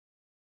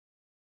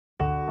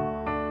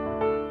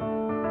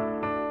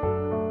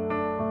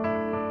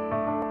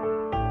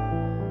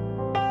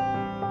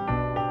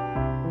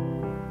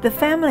The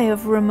family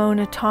of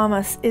Ramona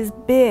Thomas is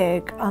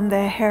big on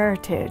their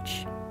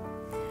heritage.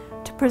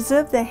 To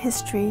preserve their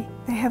history,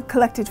 they have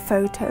collected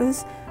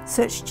photos,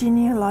 searched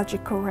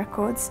genealogical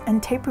records,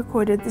 and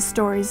tape-recorded the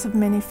stories of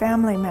many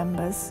family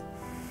members.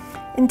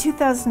 In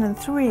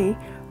 2003,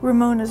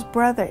 Ramona's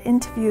brother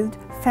interviewed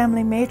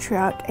family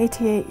matriarch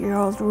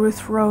 88-year-old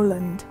Ruth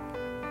Roland.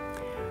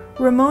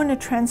 Ramona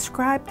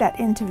transcribed that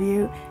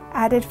interview,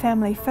 added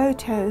family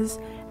photos,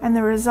 and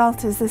the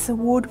result is this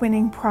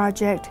award-winning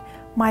project,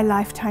 My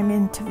Lifetime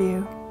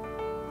Interview.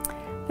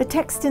 The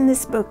text in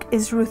this book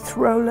is Ruth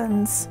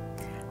Roland's.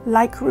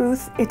 Like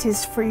Ruth, it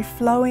is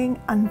free-flowing,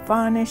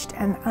 unvarnished,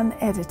 and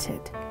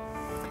unedited.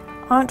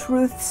 Aunt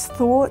Ruth's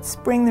thoughts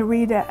bring the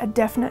reader a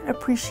definite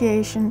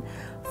appreciation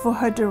for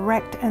her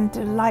direct and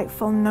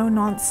delightful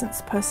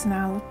no-nonsense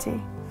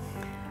personality.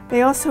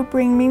 They also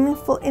bring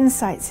meaningful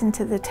insights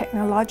into the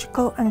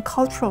technological and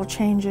cultural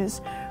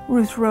changes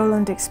Ruth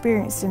Roland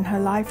experienced in her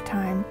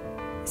lifetime.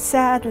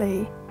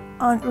 Sadly,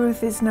 Aunt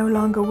Ruth is no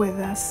longer with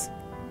us.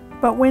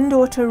 But when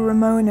daughter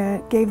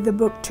Ramona gave the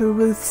book to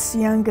Ruth's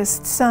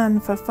youngest son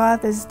for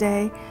Father's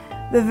Day,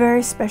 the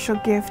very special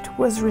gift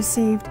was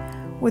received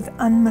with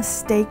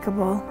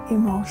unmistakable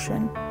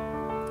emotion.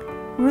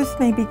 Ruth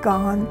may be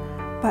gone,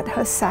 but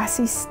her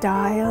sassy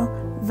style,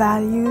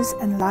 values,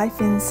 and life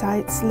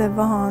insights live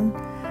on,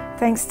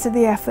 thanks to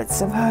the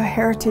efforts of her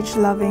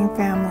heritage-loving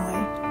family.